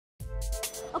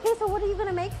Okay, so what are you going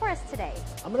to make for us today?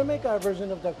 I'm going to make our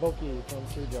version of ddeokbokki from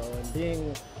Sujeo. And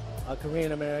being a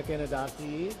Korean American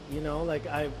adoptee, you know, like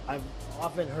I've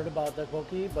often heard about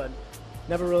ddeokbokki, but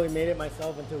never really made it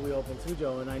myself until we opened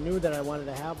Sujeo. And I knew that I wanted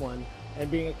to have one.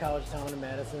 And being a college town in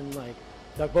Madison, like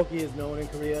ddeokbokki is known in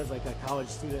Korea as like a college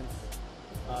student's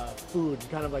food,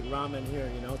 kind of like ramen here,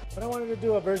 you know. But I wanted to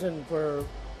do a version for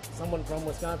someone from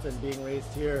Wisconsin, being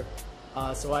raised here.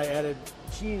 So I added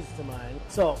cheese to mine.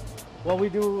 So what we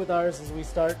do with ours is we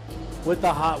start with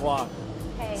the hot wok.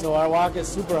 Okay. So our wok is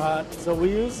super hot. So we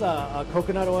use a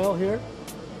coconut oil here.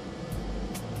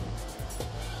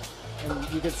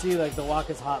 And you can see like the wok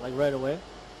is hot like right away.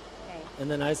 Okay. And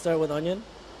then I start with onion.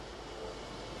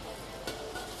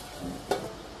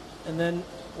 And then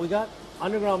we got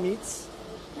underground meats.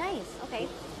 Nice, okay.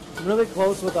 I'm really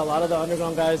close with a lot of the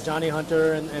underground guys, Johnny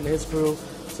Hunter and his crew.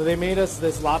 So they made us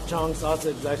this lapchang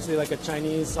sausage, it's actually like a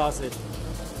Chinese sausage.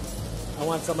 I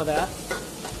want some of that.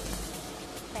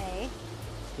 Okay.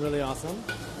 Really awesome.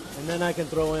 And then I can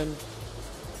throw in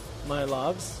my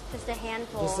logs. Just a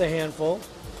handful. Just a handful.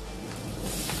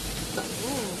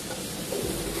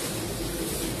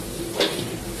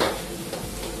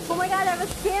 Oh my god, that was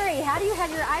scary. How do you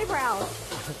have your eyebrows?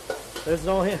 There's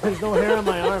no hair on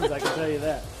my arms, I can tell you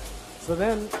that. So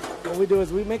then what we do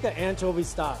is we make an anchovy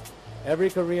stock.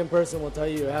 Every Korean person will tell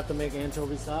you have to make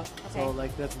anchovy stock. Okay. So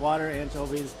like that's water,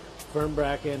 anchovies, fern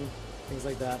bracken, things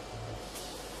like that.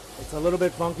 It's a little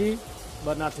bit funky,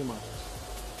 but not too much.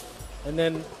 And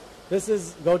then this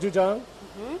is gochujang,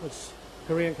 which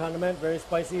Korean condiment, very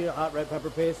spicy, hot red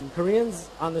pepper paste. And Koreans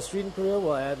on the street in Korea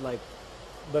will add like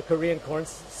the Korean corn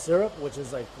syrup, which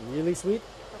is like really sweet.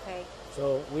 Okay.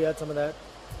 So we add some of that.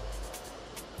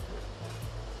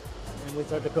 And we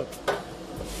start to cook.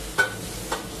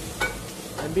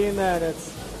 And being that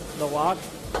it's the wok,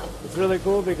 it's really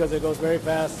cool because it goes very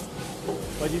fast.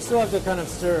 But you still have to kind of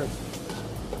stir.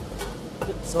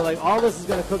 So like all this is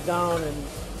going to cook down, and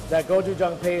that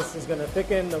gochujang paste is going to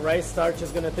thicken, the rice starch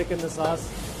is going to thicken the sauce.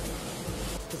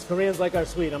 Because Koreans like our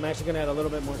sweet, I'm actually going to add a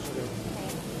little bit more sugar. Okay.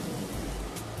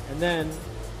 And then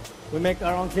we make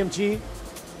our own kimchi.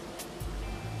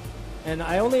 And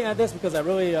I only add this because I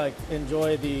really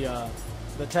enjoy the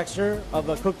texture of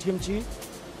a cooked kimchi.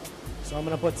 So I'm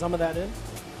going to put some of that in.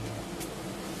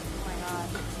 Oh my god.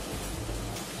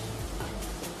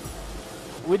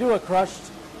 We do a crushed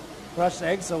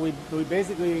egg, so we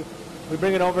basically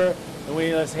bring it over and we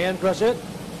just hand crush it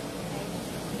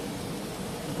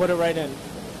and put it right in.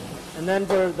 And then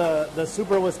for the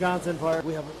super Wisconsin part,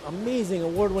 we have amazing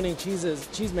award-winning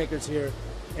cheesemakers here.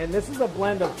 And this is a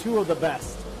blend of two of the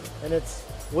best. And it's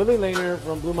Willie Lehner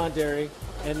from Bluemont Dairy,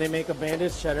 and they make a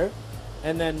Bandage cheddar,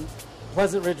 and then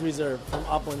Pleasant Ridge Reserve from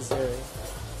Uplands Dairy.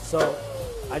 So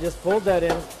I just fold that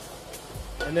in,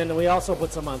 and then we also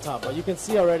put some on top. But you can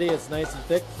see already it's nice and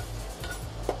thick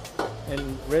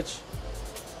and rich.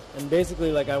 And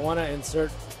basically, like, I want to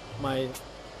insert my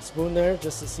spoon there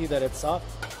just to see that it's soft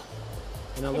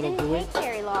and a little gooey. It didn't take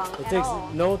very long It at takes all.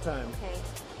 no time. Okay.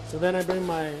 So then I bring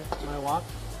my wok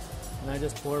and I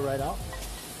just pour it right out.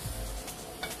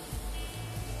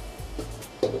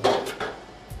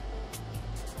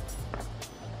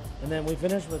 And then we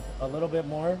finish with a little bit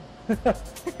more.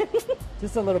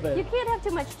 Just a little bit. You can't have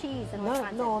too much cheese in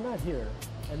Wisconsin. No, not here.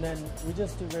 And then we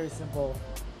just do very simple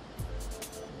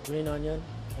green onion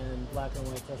and black and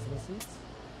white sesame seeds.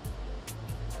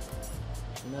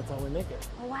 And that's how we make it.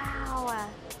 Wow.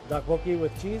 Ddeokbokki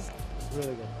with cheese, it's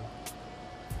really good.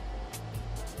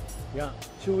 Yeah,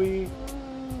 chewy,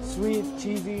 sweet,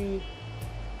 cheesy.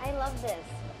 I love this.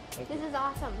 This is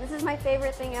awesome. This is my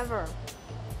favorite thing ever.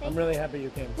 I'm really happy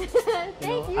you came.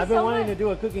 Thank you I've been so wanting much. to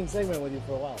do a cooking segment with you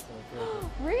for a while. So it's really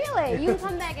cool. Really? You can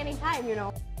come back anytime, you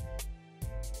know.